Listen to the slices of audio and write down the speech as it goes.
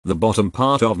The bottom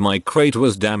part of my crate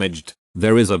was damaged.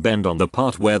 There is a bend on the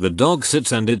part where the dog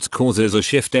sits and it causes a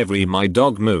shift every my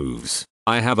dog moves.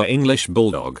 I have a English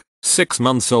bulldog, 6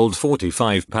 months old,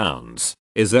 45 pounds.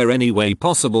 Is there any way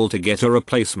possible to get a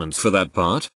replacement for that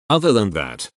part? Other than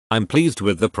that, I'm pleased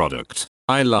with the product.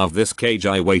 I love this cage.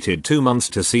 I waited 2 months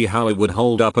to see how it would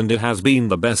hold up and it has been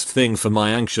the best thing for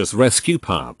my anxious rescue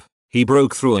pup. He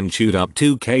broke through and chewed up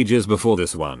 2 cages before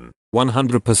this one.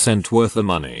 100% worth the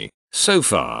money. So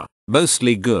far,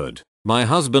 mostly good. My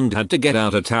husband had to get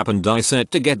out a tap and die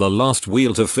set to get the last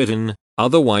wheel to fit in,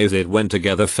 otherwise it went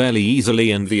together fairly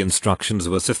easily and the instructions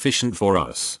were sufficient for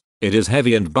us. It is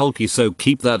heavy and bulky, so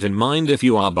keep that in mind if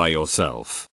you are by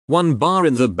yourself. One bar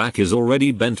in the back is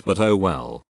already bent, but oh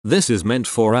well. This is meant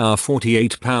for our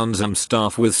 48 pounds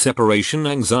staff with separation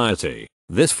anxiety.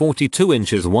 This 42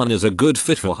 inches one is a good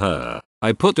fit for her.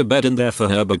 I put a bed in there for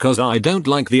her because I don't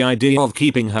like the idea of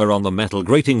keeping her on the metal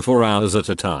grating for hours at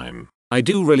a time. I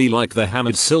do really like the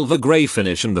hammered silver grey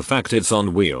finish and the fact it's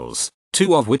on wheels,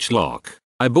 2 of which lock.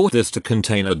 I bought this to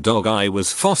contain a dog I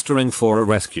was fostering for a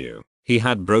rescue. He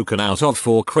had broken out of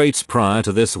 4 crates prior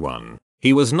to this one.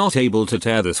 He was not able to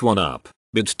tear this one up,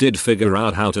 but did figure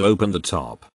out how to open the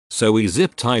top, so we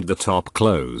zip tied the top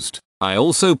closed. I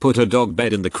also put a dog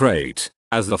bed in the crate,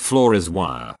 as the floor is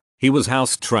wire. He was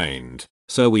house trained,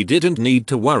 so we didn't need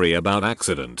to worry about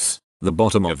accidents. The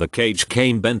bottom of the cage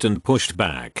came bent and pushed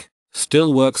back.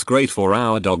 Still works great for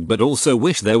our dog, but also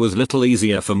wish there was little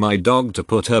easier for my dog to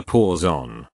put her paws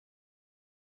on.